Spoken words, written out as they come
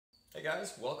Hey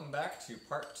guys, welcome back to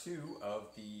part 2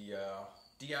 of the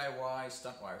DIY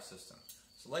stunt wire system.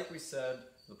 So like we said,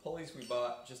 the pulleys we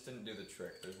bought just didn't do the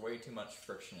trick. There's way too much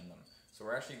friction in them. So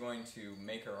we're actually going to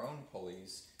make our own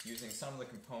pulleys using some of the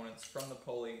components from the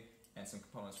pulley and some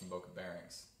components from Boca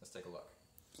Bearings. Let's take a look.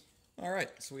 Alright,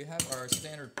 so we have our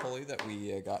standard pulley that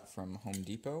we got from Home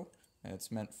Depot. And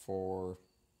it's meant for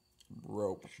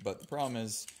rope, but the problem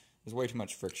is there's way too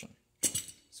much friction.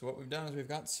 So what we've done is we've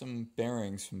got some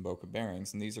bearings from Boca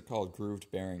Bearings, and these are called grooved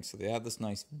bearings, so they have this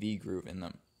nice V groove in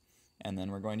them. And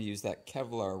then we're going to use that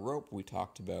Kevlar rope we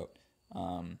talked about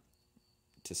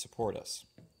to support us.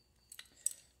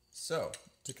 So,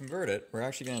 to convert it, we're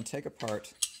actually going to take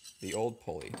apart the old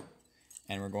pulley,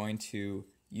 and we're going to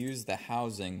use the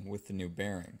housing with the new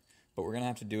bearing. But we're going to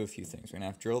have to do a few things. We're going to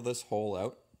have to drill this hole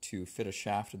out to fit a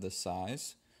shaft of this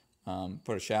size,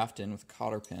 put a shaft in with a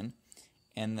cotter pin.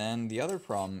 And then the other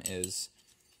problem is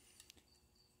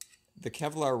the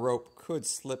Kevlar rope could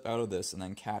slip out of this and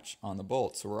then catch on the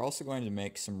bolt. So we're also going to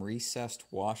make some recessed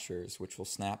washers which will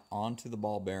snap onto the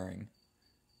ball bearing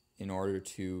in order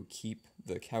to keep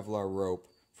the Kevlar rope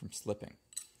from slipping.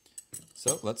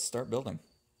 So let's start building.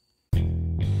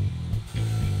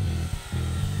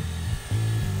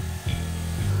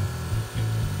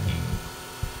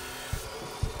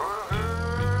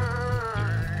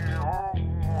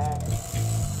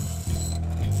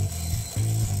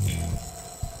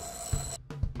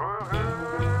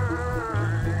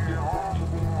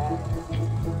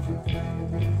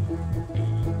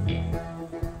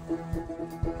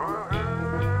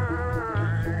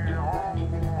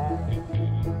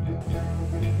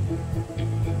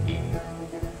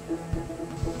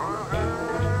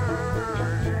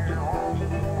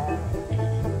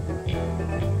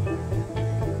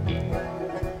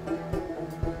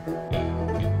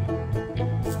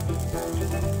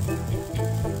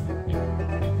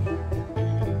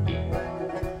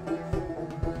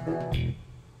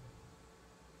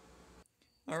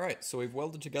 Alright, so we've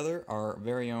welded together our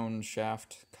very own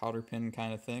shaft cotter pin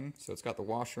kind of thing. So it's got the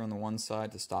washer on the one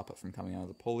side to stop it from coming out of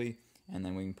the pulley, and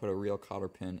then we can put a real cotter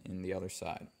pin in the other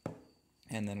side.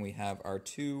 And then we have our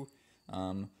two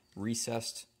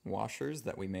recessed washers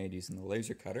that we made using the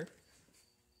laser cutter.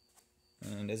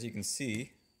 And as you can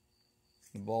see,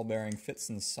 the ball bearing fits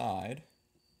inside,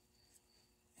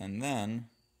 and then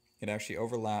it actually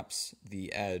overlaps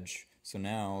the edge. So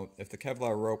now if the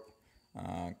Kevlar rope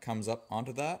comes up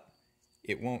onto that,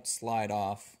 it won't slide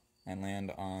off and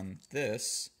land on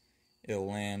this. It'll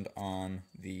land on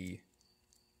the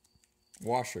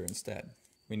washer instead.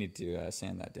 We need to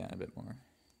sand that down a bit more.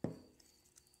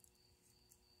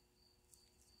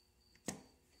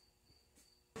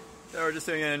 So we're just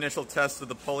doing an initial test of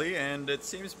the pulley, and it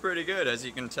seems pretty good, as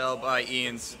you can tell by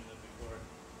Ian's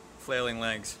flailing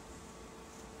legs.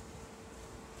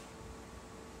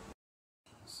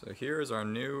 So here is our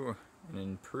new and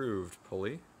improved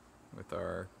pulley with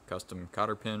our custom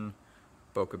cotter pin,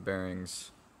 Boca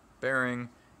Bearings bearing,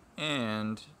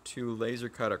 and two laser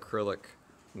cut acrylic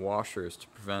washers to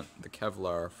prevent the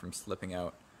Kevlar from slipping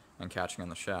out and catching on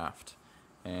the shaft.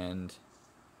 And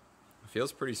it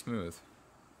feels pretty smooth.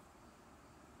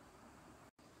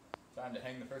 Time to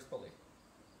hang the first pulley.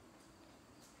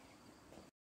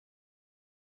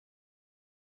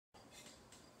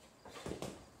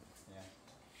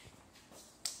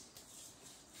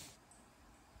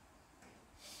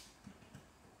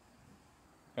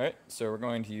 Alright, so we're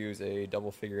going to use a double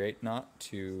figure 8 knot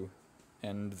to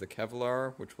end the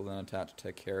Kevlar, which will then attach to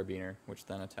a carabiner, which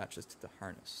then attaches to the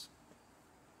harness.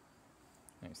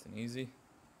 Nice and easy.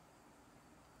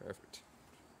 Perfect.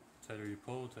 Tighter you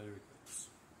pull, tighter it goes.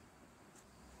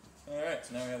 Alright,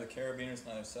 so now we have the carabiners on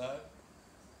the other side.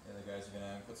 The other guys are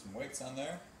going to put some weights on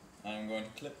there. I'm going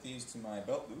to clip these to my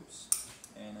belt loops,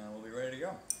 and we'll be ready to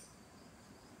go.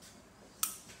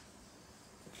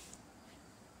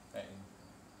 Right.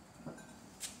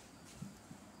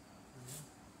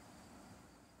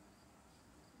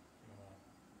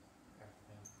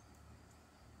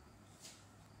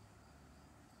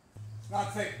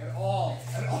 Not safe at all.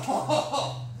 At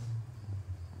all.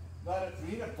 Not a,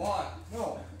 we need a bond.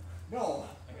 No. No.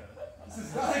 I got it. This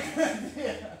is not a good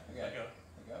idea. Okay. I go.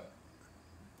 I go.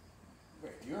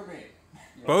 Wait, you or me?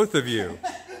 Both of you.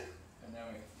 And now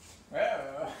we.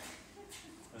 Well,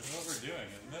 This is what we're doing,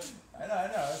 isn't it? I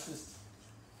know. It's just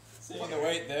seeing the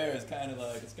weight there is kind of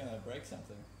like it's gonna break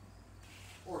something.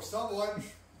 Or someone.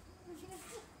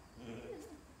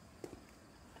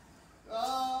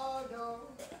 Oh no.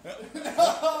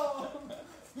 No.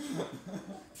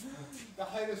 The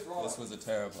height is wrong. This was a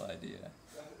terrible idea.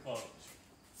 Well,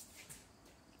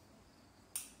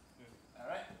 All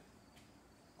right.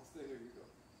 I'll stay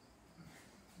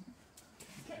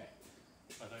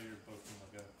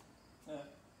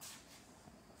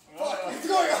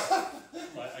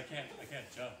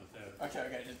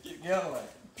Get out of the way.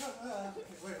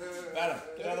 Wait. Adam,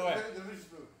 get out of the way. Let me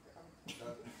just move.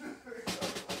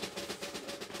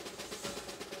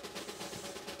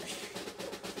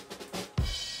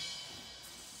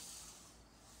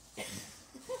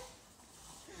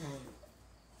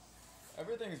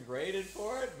 Everything's rated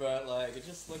for it, but like it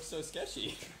just looks so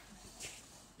sketchy.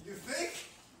 You think?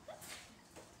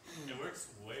 It works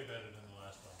way better than the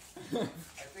last one.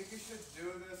 I think you should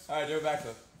do this. Alright, do a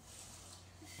backflip.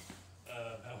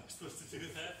 How am I supposed to do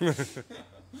that? No.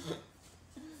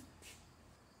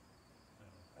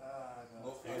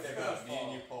 Okay, go. Me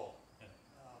and you pull.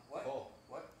 What? Pull.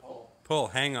 What? Pull. Pull,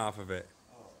 hang off of it.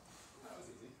 Oh. That was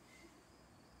easy.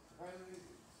 Surprisingly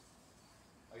easy.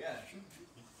 Again.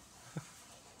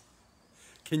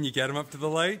 Can you get him up to the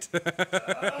light? Oh, no.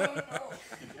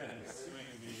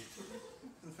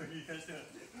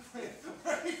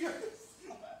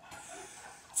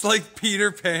 It's like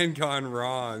Peter Pan gone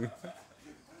wrong.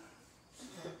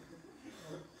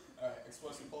 Alright,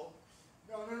 explosive pull.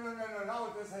 No, not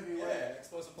with this heavy weight. Yeah,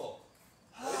 explosive pull.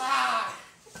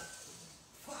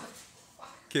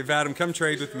 Okay, Vadim, come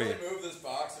trade with me. Really move this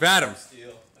box. Vadim.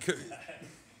 Steel.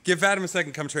 Give Vadim a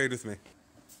second, come trade with me.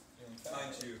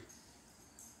 Find you.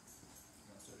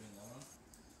 Start doing that one.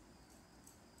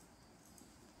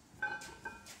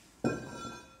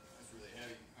 That's really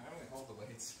heavy. I only hold the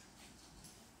weights.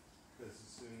 Because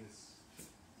as soon as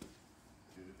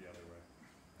do it the other way.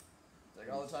 Take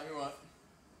all the time you want.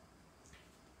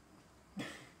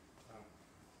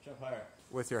 Jump higher.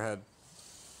 With your head.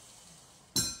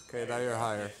 Okay, now you're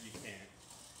higher. You can't.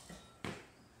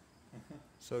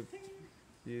 So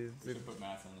you We can put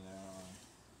mats under there.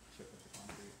 Chip with the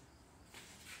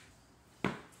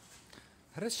concrete.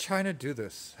 How does China do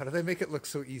this? How do they make it look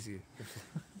so easy?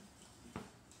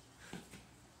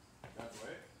 That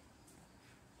way.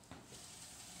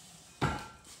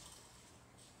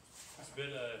 It's a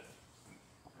bit,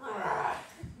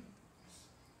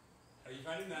 Are you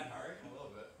finding that hard? A little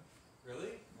bit.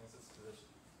 Really? What's this position?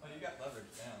 Oh, you got leverage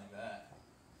down like that.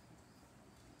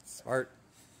 Smart.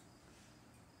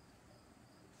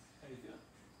 How do you feel?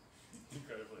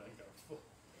 Incredibly uncomfortable.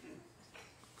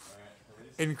 Alright,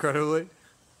 release. Incredibly.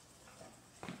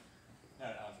 No,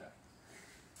 I'll try.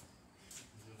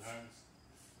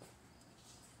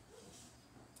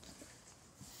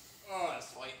 Oh,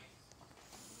 that's tight.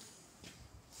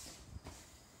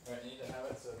 Alright, you need to have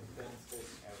it so the pin's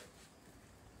facing out.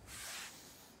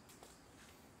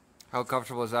 How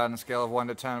comfortable is that on a scale of 1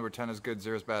 to 10, where 10 is good,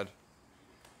 0 is bad?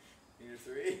 Either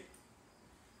 3.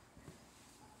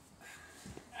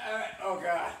 Alright, oh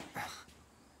god.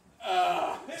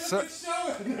 So,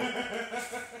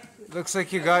 looks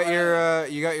like you got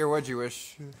your what you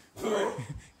wish. This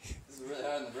is really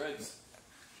hard on the ribs.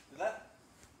 Did that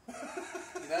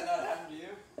not happen to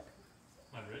you?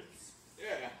 My ribs?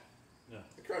 Yeah. No.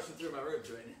 You're crushing through my ribs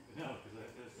right now. No, because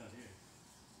that's not here.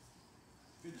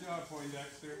 Good job,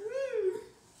 Poindexter. Woo!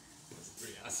 That's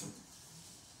pretty awesome.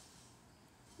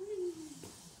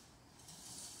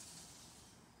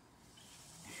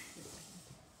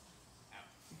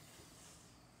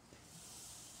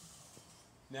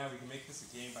 Now we can make this a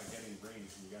game by getting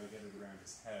rings, and you gotta get it around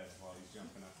his head while he's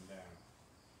jumping up and down.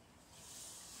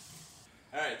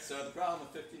 Alright, so the problem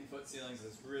with 15-foot ceilings is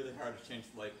it's really hard to change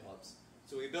the light bulbs.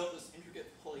 So we built this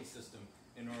intricate pulley system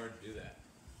in order to do that.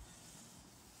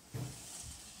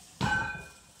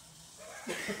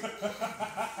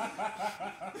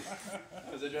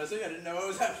 That was interesting. I didn't know what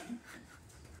was happening.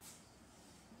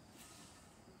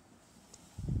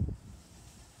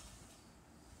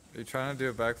 Are you trying to do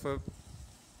a backflip?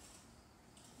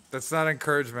 That's not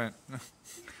encouragement. To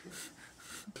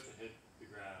hit the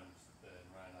ground, then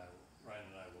Ryan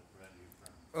and I will prevent you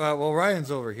from. Well,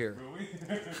 Ryan's over here. Will we?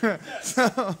 So,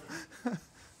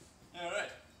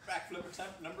 Alright, backflip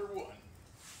attempt number 1.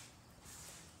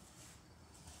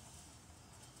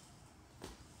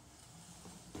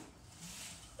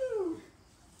 Woo!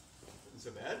 Isn't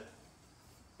so bad.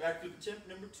 Backflip attempt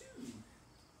number 2.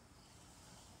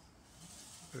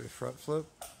 front flip.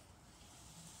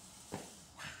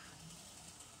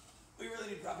 We really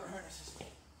need proper harnesses.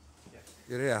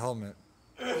 Yeah, helmet.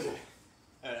 Alright, I'm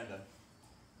done.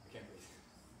 I can't breathe.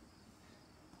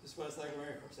 This is what it's like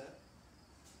wearing a corset.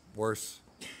 Worse.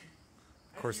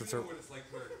 Of course, it's a. know what it's like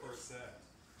to wear a corset.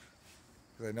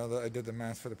 Cause I know that I did the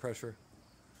math for the pressure.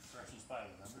 Correction spy,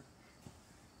 remember?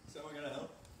 Someone gonna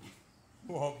help?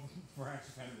 Well, we're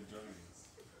actually kind of enjoying this.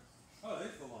 Oh,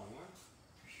 there's the long one.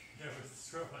 Yeah, where's the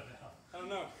short one now? I don't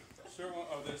know. Short one.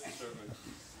 Oh, there's the short one.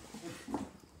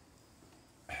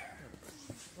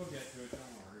 We'll get to it. Don't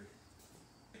worry.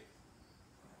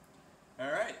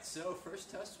 Alright, so first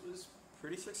test was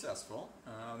pretty successful.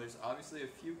 There's obviously a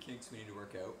few kinks we need to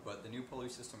work out, but the new pulley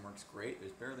system works great.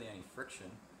 There's barely any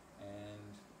friction,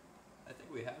 and I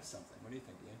think we have something. What do you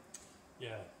think, Ian?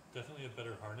 Yeah, definitely a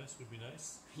better harness would be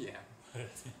nice. Yeah.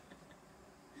 But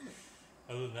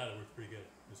other than that, it worked pretty good.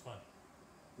 It was fun.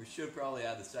 We should probably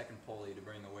add the second pulley to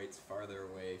bring the weights farther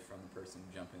away from the person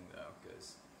jumping, though,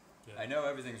 because I know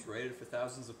everything's rated for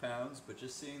thousands of pounds, but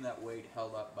just seeing that weight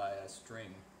held up by a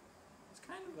string, it's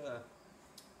kind of a...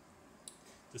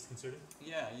 Disconcerting?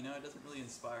 Yeah, you know, it doesn't really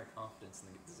inspire confidence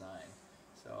in the design.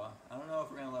 So, I don't know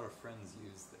if we're going to let our friends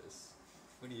use this.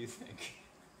 What do you think?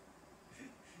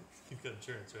 You've got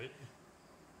insurance, right?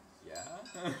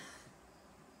 Yeah?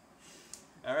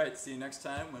 Alright, see you next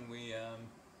time when we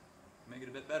make it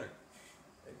a bit better.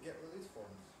 And get release forms.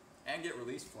 And get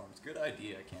release forms. Good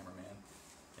idea, cameraman.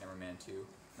 Cameraman 2.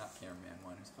 Not cameraman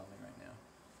 1 who's filming right now.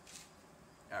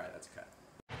 Alright, that's a cut.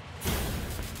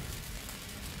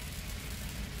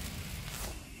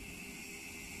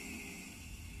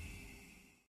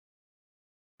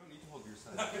 You don't need to hold your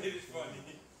side. It is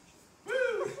funny.